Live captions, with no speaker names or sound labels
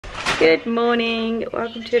Good morning,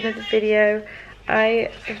 welcome to another video. I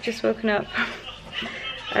have just woken up.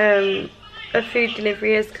 A food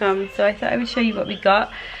delivery has come, so I thought I would show you what we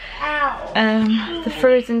got. The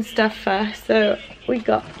frozen stuff first. So we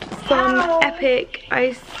got some epic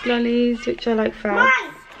ice lollies, which I like fast,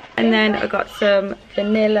 and then I got some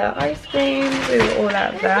vanilla ice cream. We were all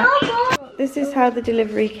out of that. This is how the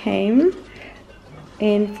delivery came,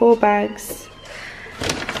 in 4 bags.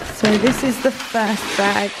 So this is the first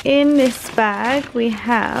bag. In this bag we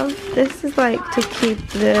have, this is like to keep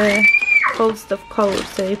the cold stuff cold,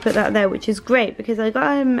 so you put that there, which is great because I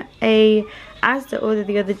got a Asda order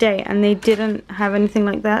the other day and they didn't have anything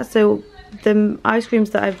like that, so the ice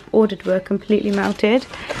creams that I've ordered were completely melted.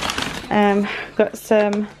 Got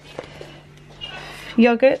some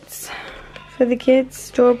yogurts for the kids,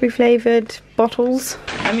 strawberry flavoured bottles.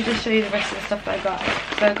 Let me just show you the rest of the stuff that I got.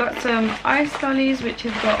 So I got some ice lollies, which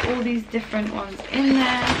have got all these different ones in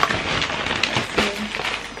there. Let's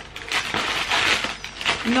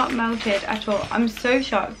see. Not melted at all. I'm so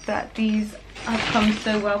shocked that these have come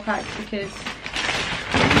so well packed because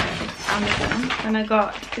it's Amazon. And I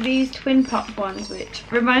got these twin pop ones, which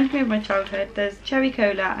remind me of my childhood. There's cherry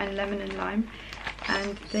cola and lemon and lime,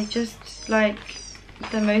 and they're just like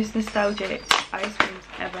the most nostalgic ice creams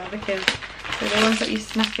ever because they're the ones that you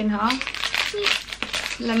snap in half.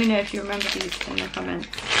 Let me know if you remember these in the comments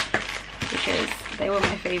because they were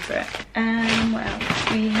my favourite. What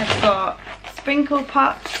else? We have got sprinkle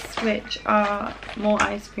pops, which are more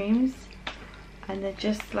ice creams, and they're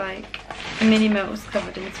just like mini melts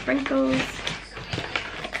covered in sprinkles.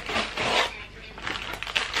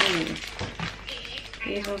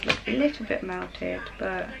 These ones look a little bit melted,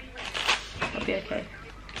 but I'll be okay.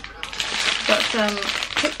 Got some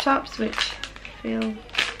tip tops, which feel best.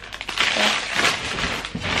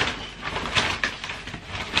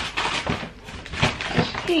 I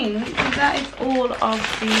think that is all of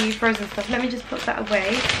the frozen stuff. Let me just put that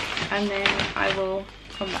away and then I will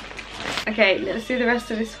come back. Okay, let's do the rest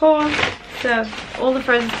of this haul. So all the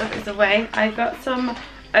frozen stuff is away. I got some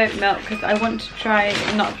oat milk because I want to try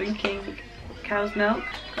not drinking cow's milk.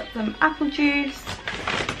 Got some apple juice.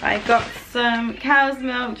 I got some cow's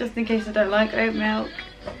milk just in case I don't like oat milk.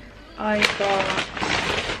 I got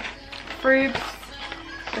fruits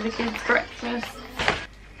for the kids' breakfast.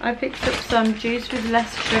 I picked up some juice with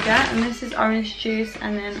less sugar, and this is orange juice,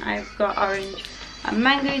 and then I've got orange and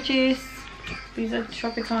mango juice. These are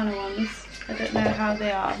Tropicana ones. I don't know how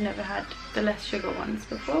they are. I've never had the less sugar ones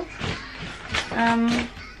before.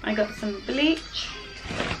 I got some bleach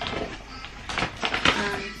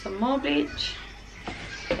and some more bleach.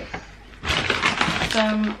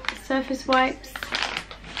 Some surface wipes.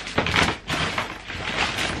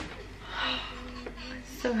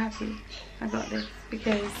 So happy I got this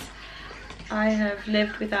because I have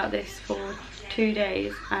lived without this for 2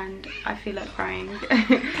 days and I feel like crying.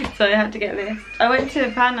 So I had to get this. I went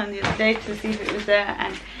to Panan the other day to see if it was there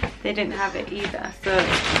and they didn't have it either, so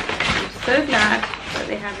I'm so glad that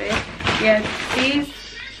they have it. Yeah, these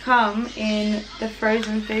come in the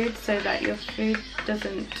frozen food so that your food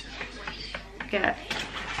doesn't get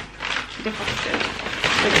defrosted,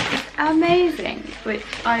 which is amazing, which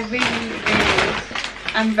I really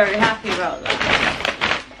am very happy about that.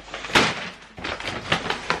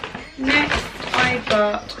 Next I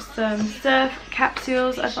got some surf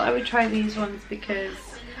capsules. I thought I would try these ones because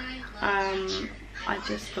I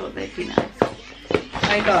just thought they'd be nice.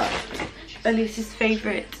 I got Elise's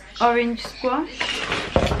favourite orange squash.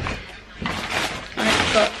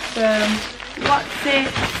 I've got some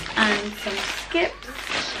What's-It and some Skips.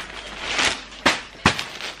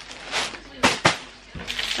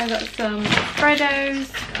 I got some Freddos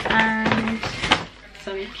and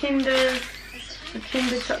some Kinders, the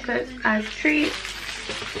Kinder chocolates as treats,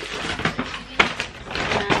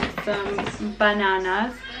 and some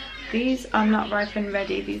bananas. These are not ripe and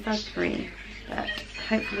ready, these are green, but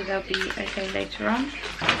hopefully they'll be okay later on.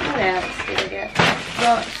 What else did I get?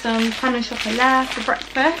 Got some pain au chocolat for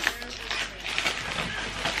breakfast.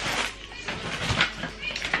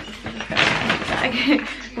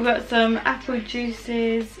 We've got some apple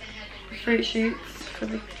juices, fruit shoots for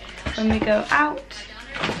when we go out.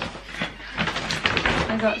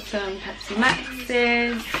 I got some Pepsi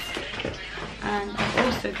Maxes, and I've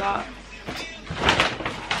also got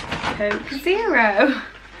Coke Zero.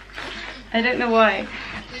 I don't know why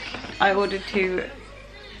I ordered 2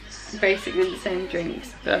 basically the same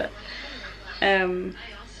drinks, but I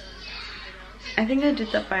think I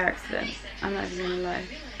did that by accident. I'm not even gonna lie.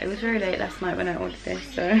 It was very late last night when I ordered this,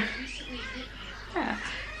 so yeah.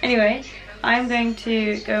 Anyway, I'm going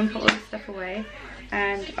to go and put all this stuff away,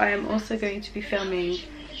 and I am also going to be filming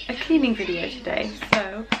a cleaning video today.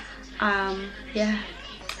 So yeah,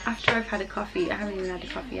 after I've had a coffee, I haven't even had a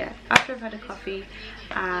coffee yet. After I've had a coffee,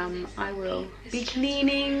 I will be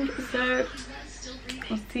cleaning. So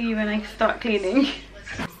I'll see you when I start cleaning.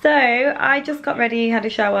 So I just got ready, had a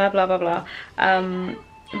shower, blah blah blah,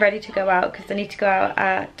 ready to go out because I need to go out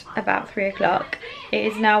at about 3 o'clock. It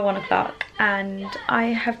is now 1 o'clock and I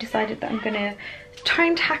have decided that I'm gonna try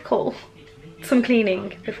and tackle some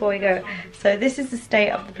cleaning before we go. So this is the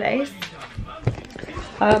state of the place.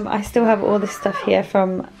 I still have all this stuff here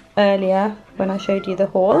from earlier when I showed you the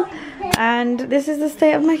haul, and this is the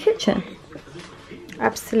state of my kitchen.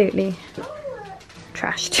 Absolutely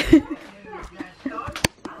trashed.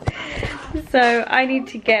 So I need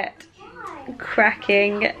to get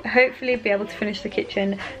cracking, hopefully be able to finish the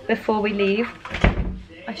kitchen before we leave.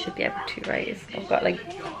 I should be able to, right? I've got like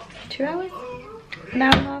 2 hours, an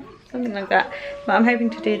hour and a half, something like that. But I'm hoping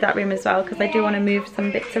to do that room as well because I do want to move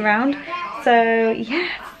some bits around. So yeah,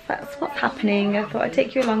 that's what's happening. I thought I'd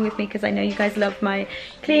take you along with me because I know you guys love my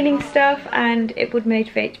cleaning stuff and it would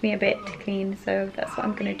motivate me a bit to clean. So that's what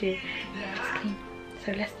I'm gonna do, just clean.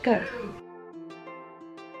 So let's go.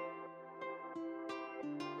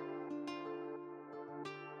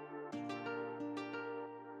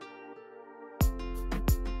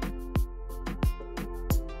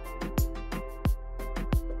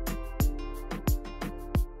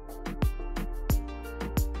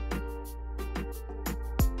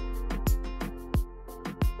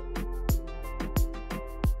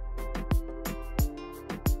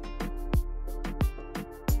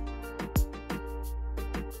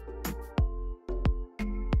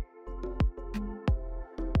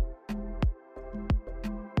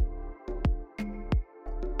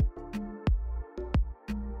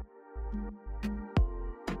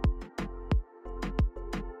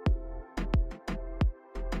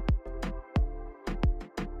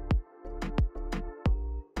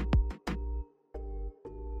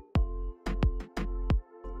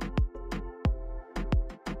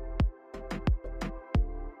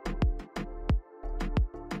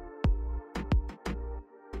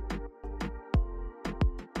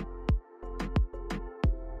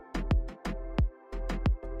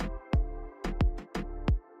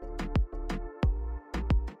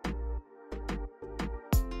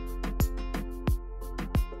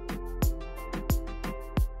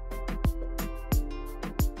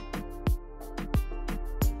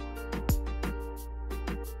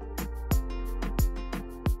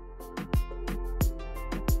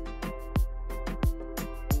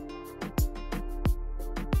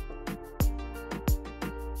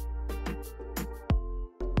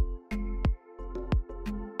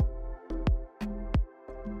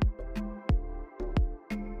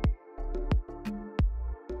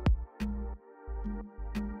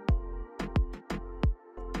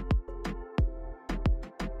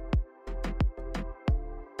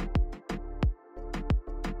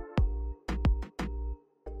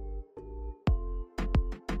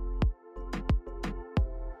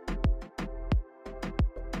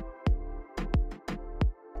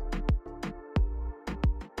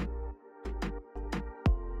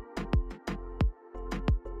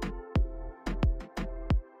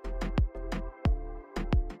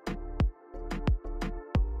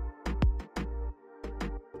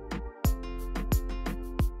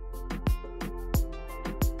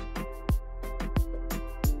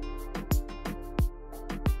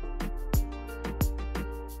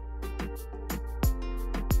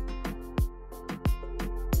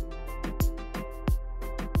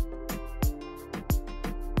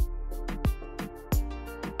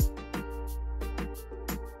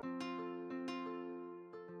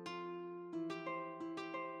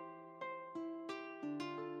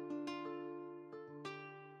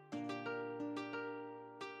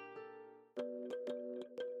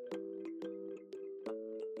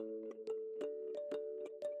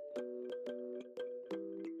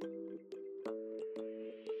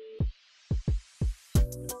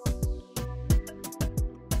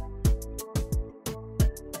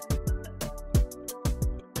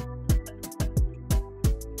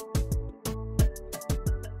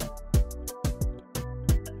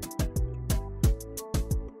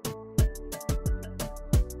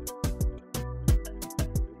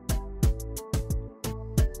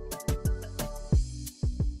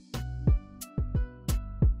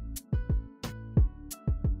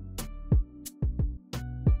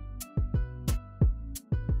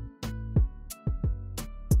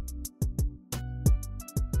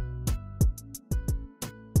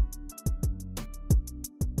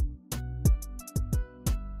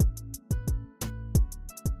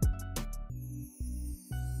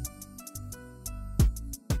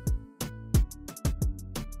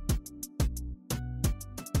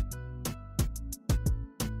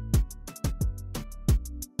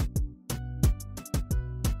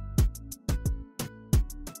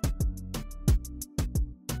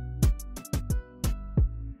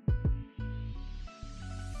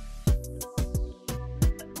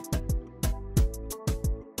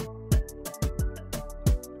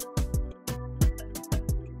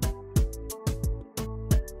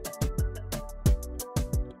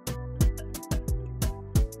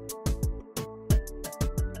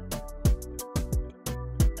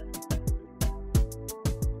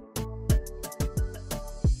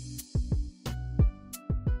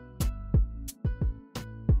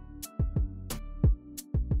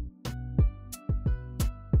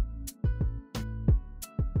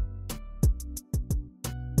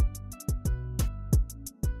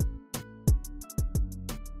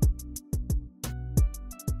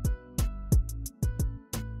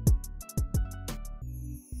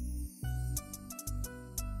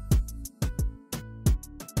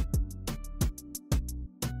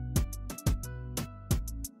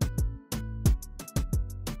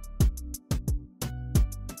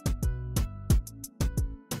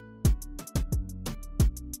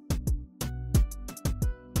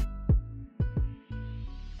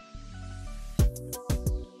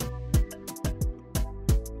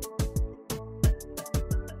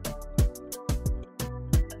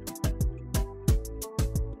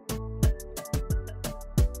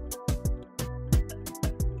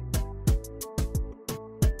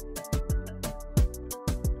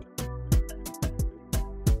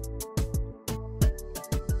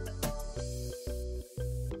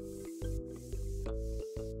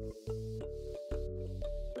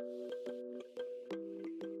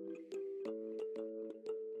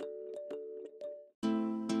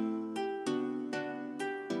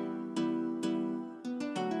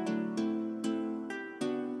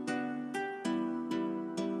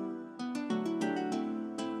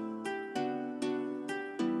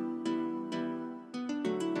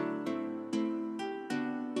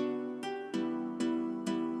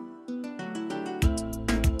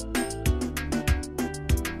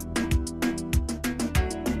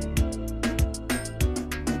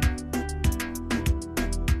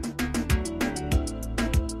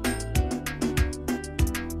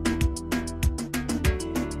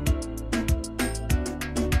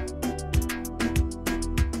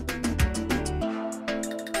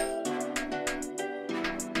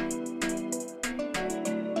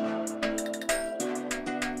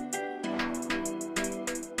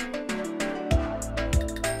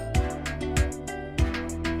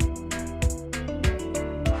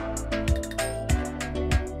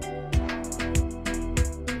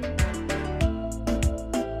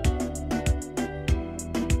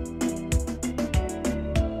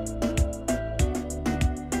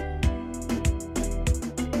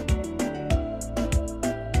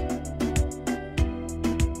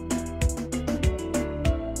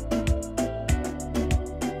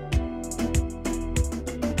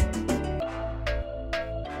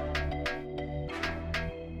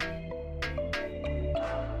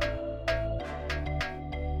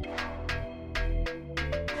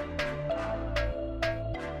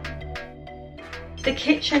 The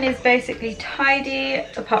kitchen is basically tidy,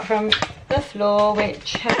 apart from the floor,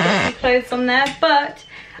 which has some clothes on there. But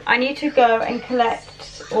I need to go and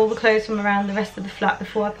collect all the clothes from around the rest of the flat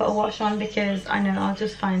before I put a wash on, because I know I'll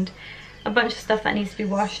just find a bunch of stuff that needs to be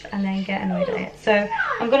washed and then get annoyed at it. So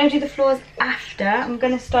I'm going to do the floors after. I'm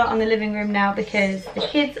going to start on the living room now because the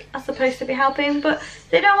kids are supposed to be helping, but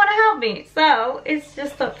they don't want to help me. So it's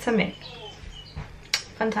just up to me.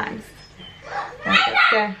 Fun times. Right,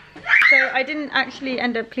 let's go. So I didn't actually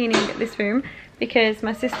end up cleaning this room because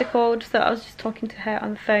my sister called, so I was just talking to her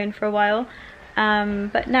on the phone for a while.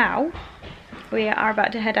 But now we are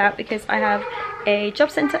about to head out because I have a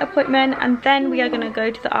job centre appointment, and then we are going to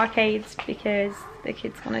go to the arcades because the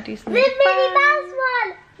kids want to do something Mickey Mouse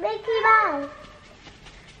one! Mickey Mouse!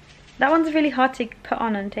 That one's really hard to put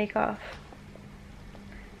on and take off.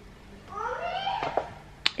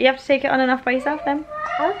 You have to take it on and off by yourself then.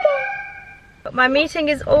 Okay. But my meeting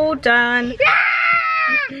is all done.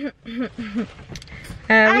 Please don't get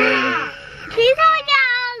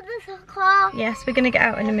out of this car. Yes, we're going to get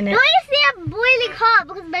out in a minute. Don't you see a boiling car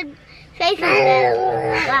because my face is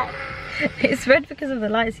red? It's red because of the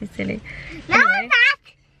lights, you silly. No, Anyway, it's not.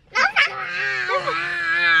 No, it's not.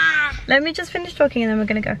 let me just finish talking and then we're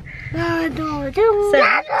going to go. No. So,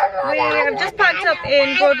 we have just packed up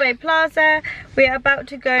in Broadway Plaza. We are about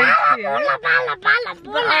to go to the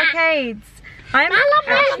arcades. I'm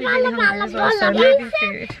actually really hungry as well, so maybe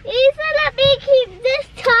food. Isa, let me keep this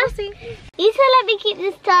title. Isa, let me keep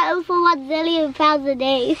this title for 1,000,000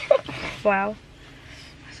 days. Wow.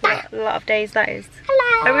 That's a lot of days that is.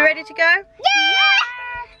 Hello. Are we ready to go? Yeah!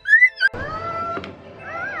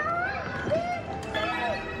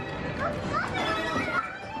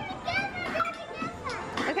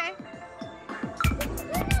 Okay.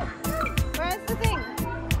 Where's the thing?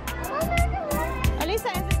 Elisa,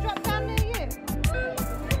 is this drop down near you?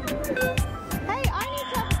 Hey, I need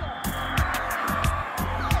to have a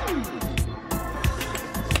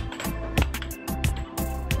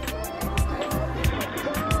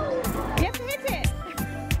You have to hit it.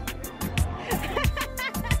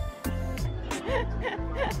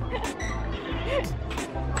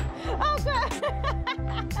 Oh, God.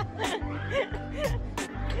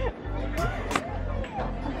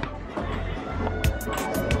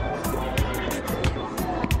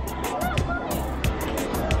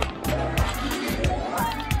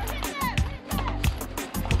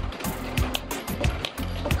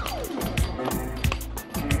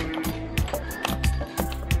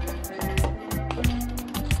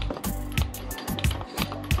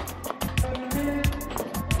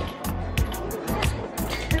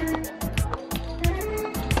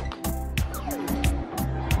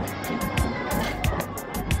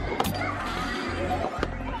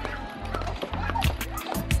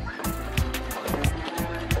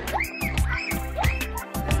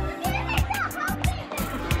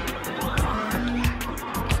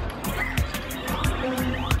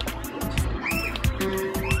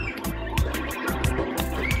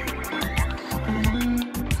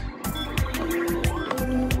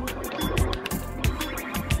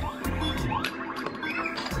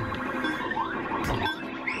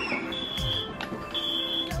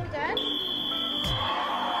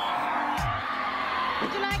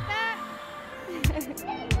 Did you like that?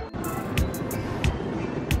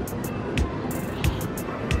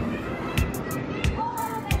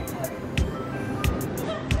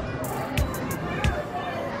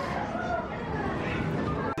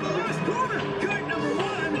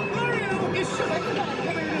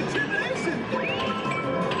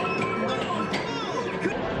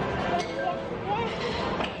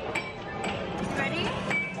 Ready?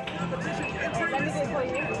 Let me do it for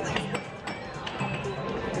you.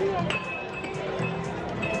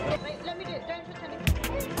 Wait, let me do it. Don't pretend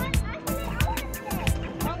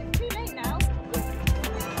Oh, it's too late now.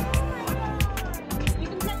 You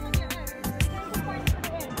can play on your own. Take the point and put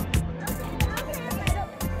it in.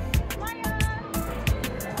 Maya!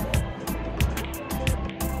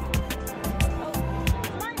 Oh,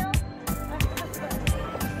 Maya!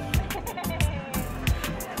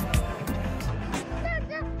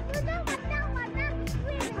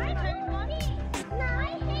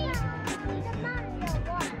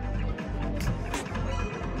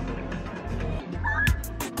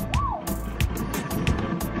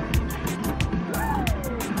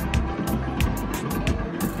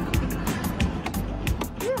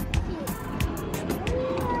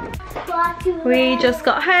 We just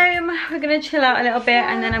got home. We're gonna chill out a little bit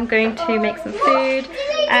and then I'm going to make some food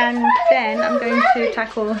and then I'm going to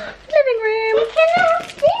tackle the living room.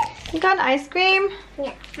 You got an ice cream?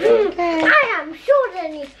 Yeah. Okay. I am shorter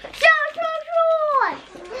than you. Short.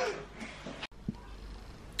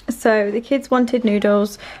 So the kids wanted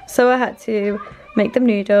noodles, so I had to make them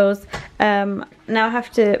noodles. Now I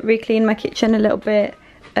have to re-clean my kitchen a little bit.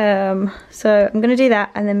 So I'm gonna do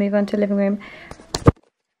that and then move on to the living room.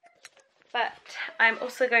 But I'm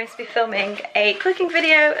also going to be filming a cooking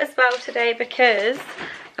video as well today because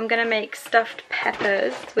I'm gonna make stuffed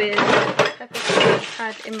peppers with peppers that I've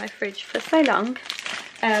had in my fridge for so long.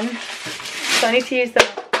 So I need to use them.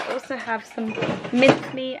 I also have some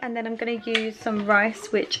mincemeat, and then I'm gonna use some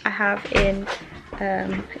rice which I have in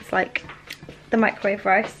it's like the microwave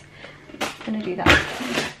rice. I'm gonna do that.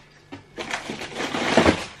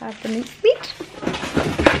 Have the mincemeat.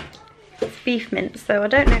 It's beef mince, so I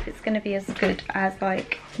don't know if it's going to be as good as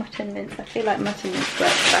like mutton mince. I feel like mutton mince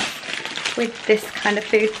works best with this kind of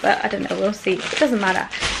food, but I don't know, we'll see. It doesn't matter,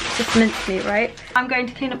 it's just mincemeat, right? I'm going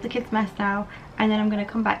to clean up the kids' mess now, and then I'm going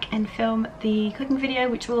to come back and film the cooking video,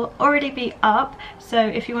 which will already be up. So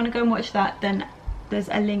if you want to go and watch that, then there's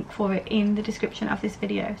a link for it in the description of this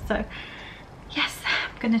video. So yes,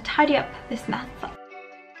 I'm going to tidy up this mess.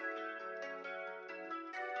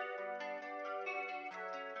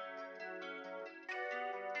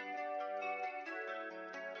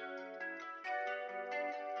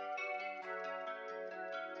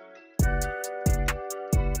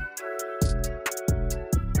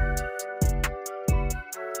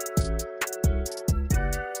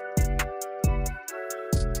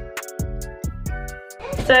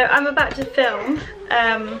 So I'm about to film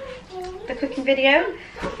the cooking video,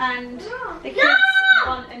 and the kids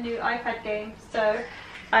want a new iPad game, so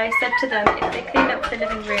I said to them if they clean up the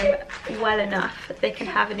living room well enough they can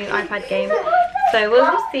have a new iPad game. So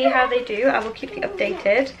we'll see how they do. I will keep you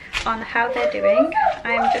updated on how they're doing.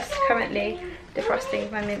 I'm just currently defrosting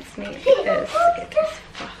my mincemeat because it is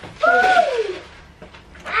full.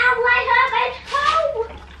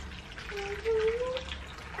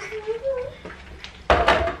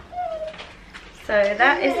 So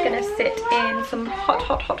that is going to sit in some hot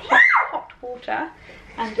water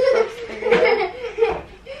and defrost.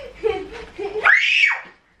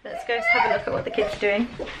 Let's go have a look at what the kids are doing.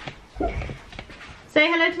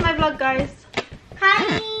 Say hello to my vlog, guys.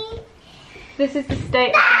 Hi. This is the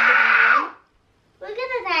state of the living room. We're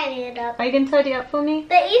gonna tidy it up. Are you going to tidy up for me?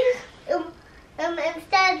 But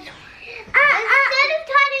instead of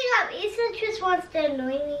tidying up, Issa just wants to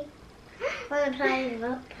annoy me while I'm tidying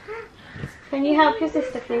up. Can you help your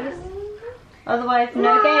sister, please? Otherwise,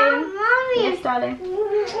 no game. Mommy. Yes, darling.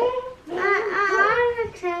 I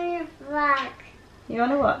want to tell you a vlog. You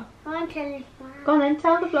want to what? I want to tell you a vlog. Go on then,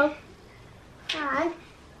 tell the vlog.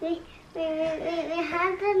 We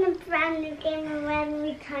had a brand new game when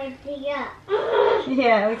we tidy up.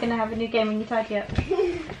 Yeah, we're going to have a new game when you tidy up.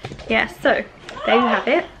 Yeah, so there you have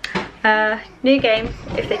it. New game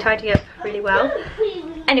if they tidy up really well.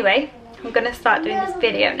 Anyway, I'm going to start doing this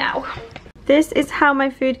video now. This is how my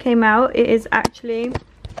food came out. It is actually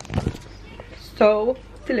so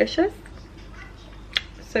delicious.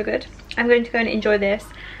 So good. I'm going to go and enjoy this.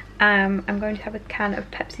 I'm going to have a can of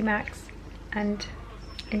Pepsi Max and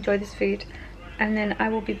enjoy this food. And then I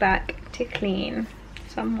will be back to clean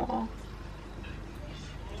some more.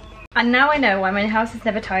 And now I know why my house is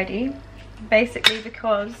never tidy. Basically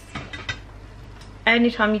because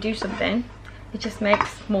anytime you do something, it just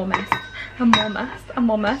makes more mess. And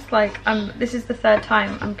more mess. Like this is the third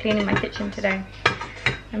time I'm cleaning my kitchen today.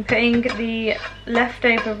 I'm putting the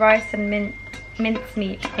leftover rice and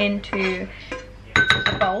mincemeat into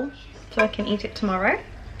a bowl so I can eat it tomorrow.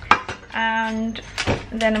 And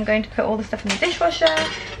then I'm going to put all the stuff in the dishwasher.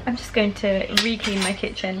 I'm just going to re-clean my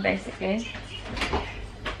kitchen basically.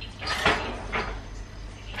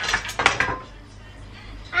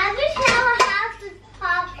 I wish our house was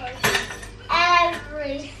purple.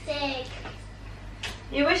 Everything.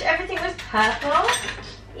 You wish everything was purple?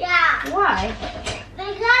 Yeah. Why?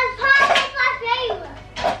 Because purple's my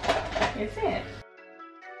favorite. Is it?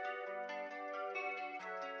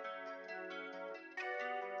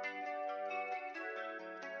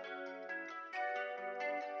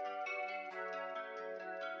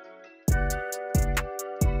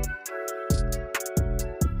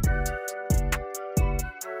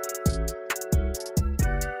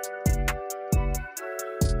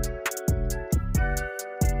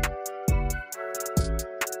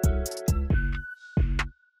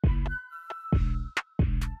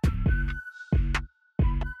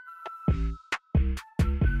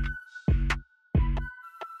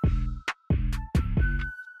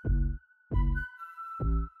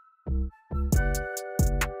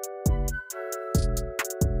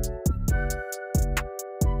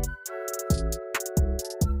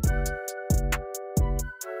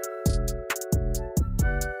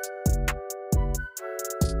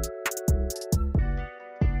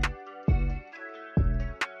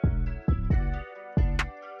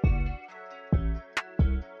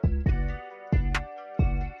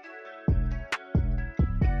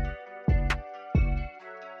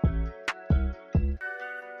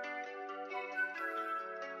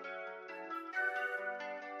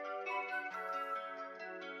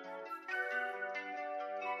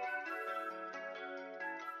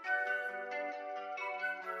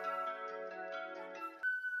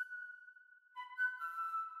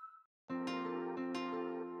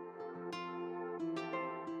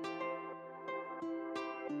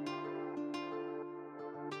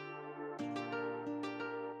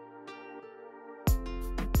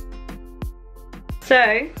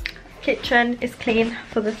 So, kitchen is clean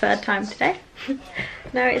for the third time today.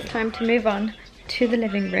 Now it's time to move on to the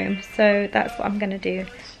living room. So that's what I'm gonna do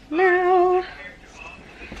now.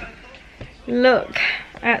 Look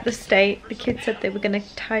at the state. The kids said they were gonna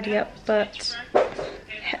tidy up, but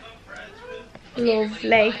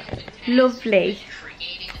lovely, lovely.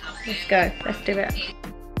 Let's go, let's do it.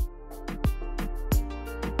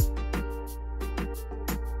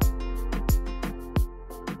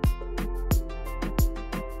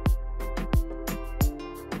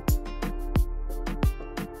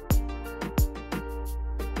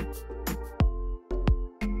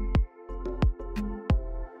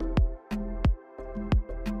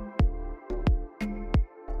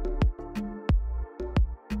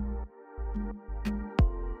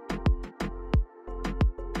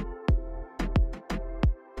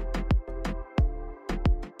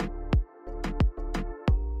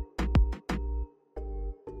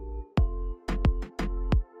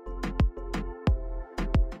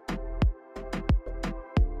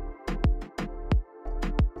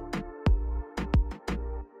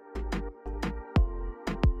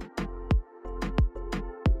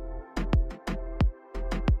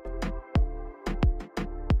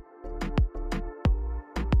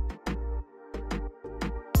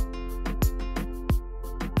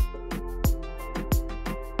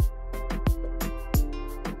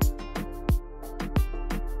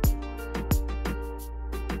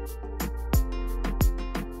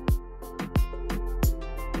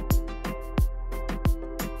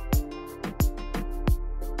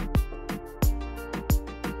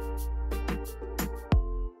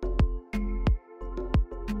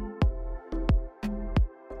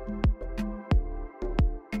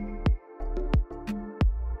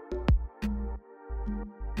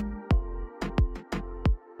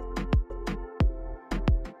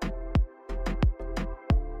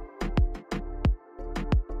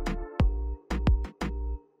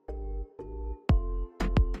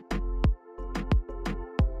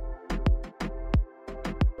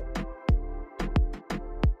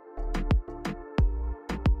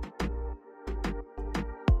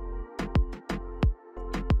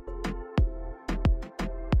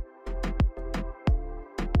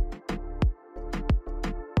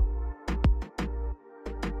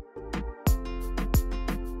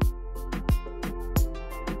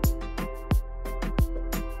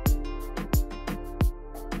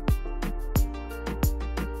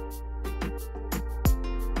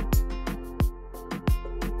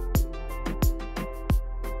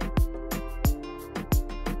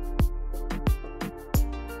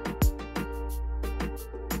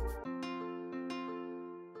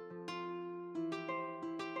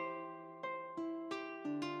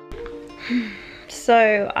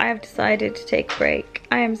 So I have decided to take a break.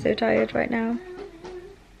 I am so tired right now.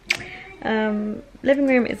 Living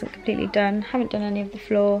room isn't completely done. Haven't done any of the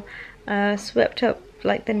floor. Swept up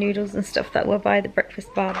like the noodles and stuff that were by the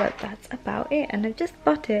breakfast bar, but that's about it. And I've just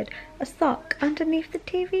spotted a sock underneath the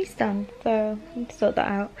TV stand, so I need to sort that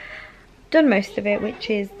out. Done most of it, which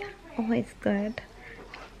is always good,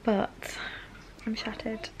 but I'm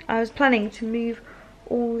shattered. I was planning to move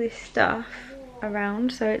all this stuff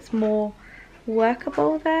around so it's more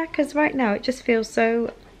workable there, because right now it just feels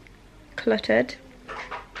so cluttered.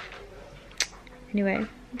 Anyway,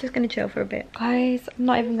 I'm just gonna chill for a bit. Guys, I'm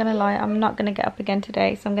not even gonna lie, I'm not gonna get up again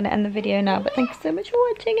today, so I'm gonna end the video now. But thank you so much for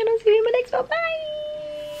watching, and I'll see you in my next one. Bye!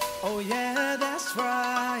 Oh yeah, that's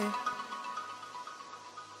right.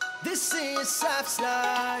 This is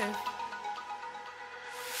SafsLife.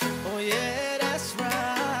 Oh yeah, that's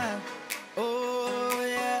right. Oh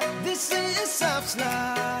yeah, this is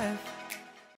SafsLife.